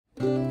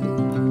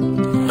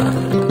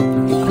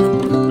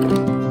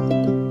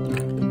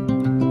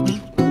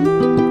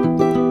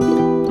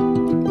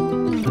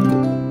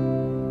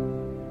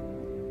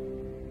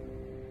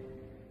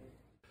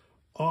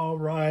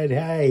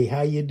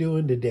you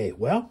doing today?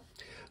 Well,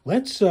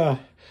 let's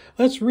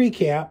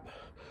recap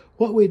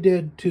what we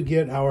did to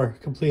get our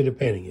completed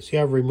painting. You see,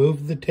 I've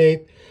removed the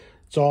tape.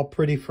 It's all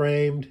pretty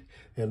framed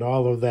and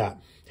all of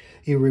that.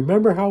 You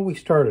remember how we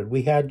started?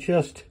 We had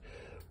just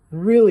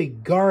really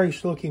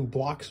garish-looking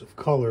blocks of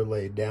color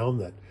laid down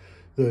that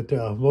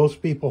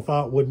most people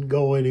thought wouldn't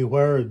go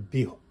anywhere. It'd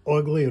be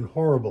ugly and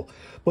horrible.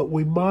 But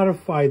we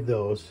modified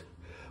those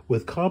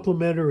with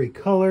complementary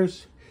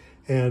colors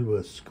and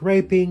with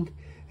scraping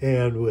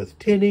and with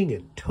tinning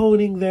and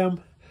toning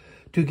them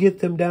to get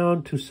them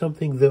down to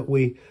something that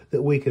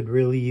we could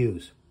really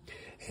use.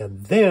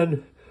 And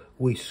then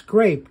we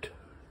scraped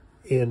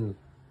in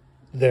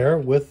there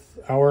with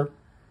our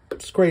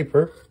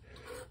scraper,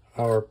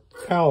 our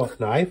palette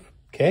knife,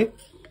 okay?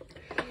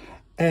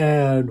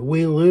 And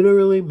we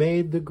literally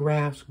made the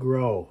grass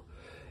grow.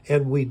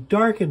 And we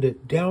darkened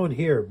it down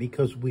here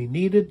because we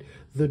needed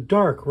the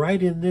dark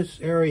right in this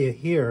area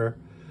here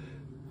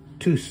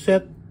to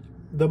set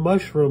the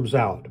mushrooms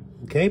out,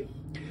 okay?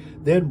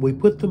 Then we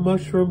put the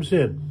mushrooms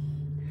in,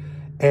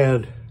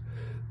 and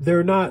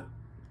they're not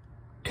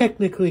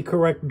technically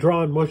correct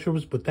drawn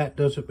mushrooms, but that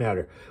doesn't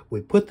matter. We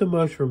put the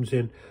mushrooms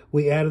in,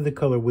 we added the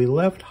color. We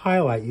left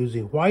highlight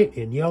using white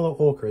and yellow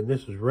ochre, and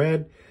this is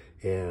red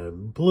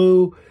and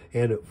blue,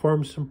 and it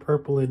formed some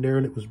purple in there,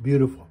 and it was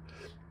beautiful.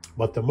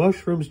 But the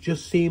mushrooms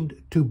just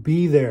seemed to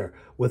be there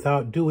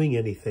without doing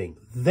anything.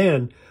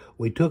 Then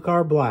we took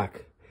our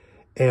black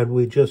and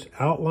we just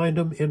outlined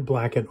them in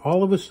black, and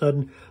all of a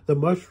sudden the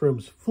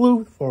mushrooms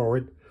flew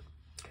forward.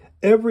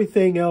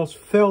 Everything else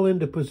fell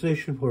into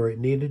position where it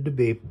needed to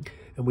be,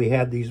 and we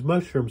had these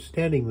mushrooms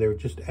standing there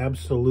just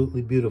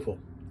absolutely beautiful.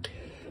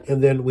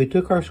 And then we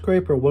took our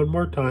scraper one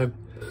more time.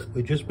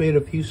 We just made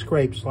a few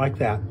scrapes like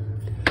that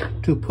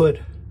to put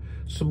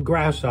some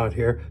grass out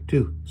here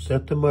to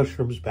set the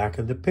mushrooms back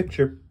in the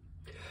picture.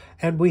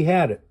 And we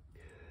had it.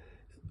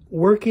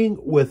 Working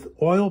with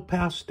oil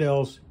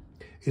pastels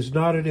is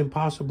not an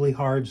impossibly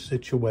hard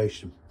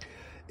situation.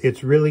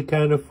 It's really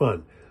kind of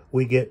fun.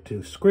 We get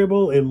to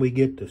scribble, and we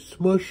get to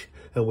smush,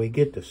 and we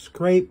get to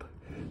scrape,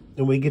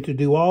 and we get to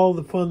do all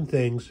the fun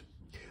things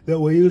that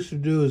we used to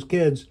do as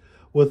kids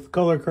with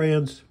color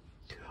crayons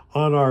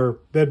on our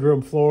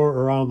bedroom floor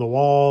or on the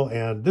wall.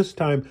 And this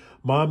time,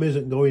 Mom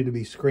isn't going to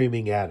be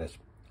screaming at us.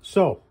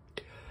 So,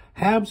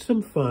 have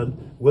some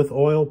fun with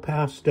oil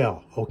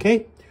pastel,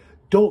 okay?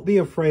 Don't be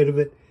afraid of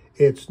it.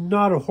 It's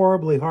not a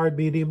horribly hard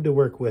medium to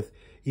work with.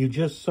 You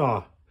just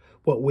saw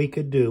what we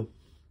could do.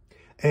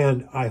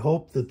 And I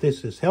hope that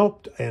this has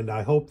helped, and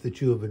I hope that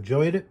you have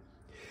enjoyed it.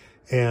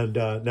 And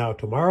now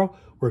tomorrow,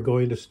 we're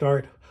going to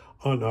start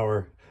on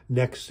our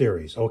next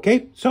series,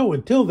 okay? So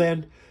until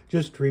then,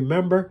 just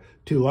remember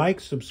to like,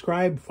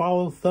 subscribe,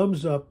 follow,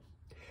 thumbs up,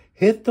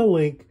 hit the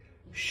link,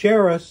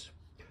 share us,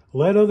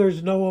 let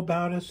others know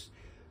about us.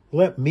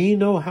 Let me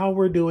know how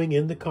we're doing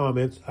in the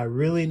comments. I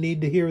really need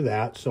to hear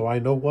that so I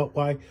know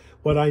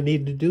what I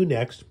need to do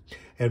next.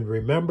 And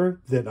remember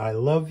that I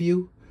love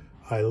you,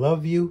 I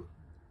love you,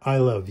 I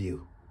love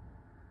you.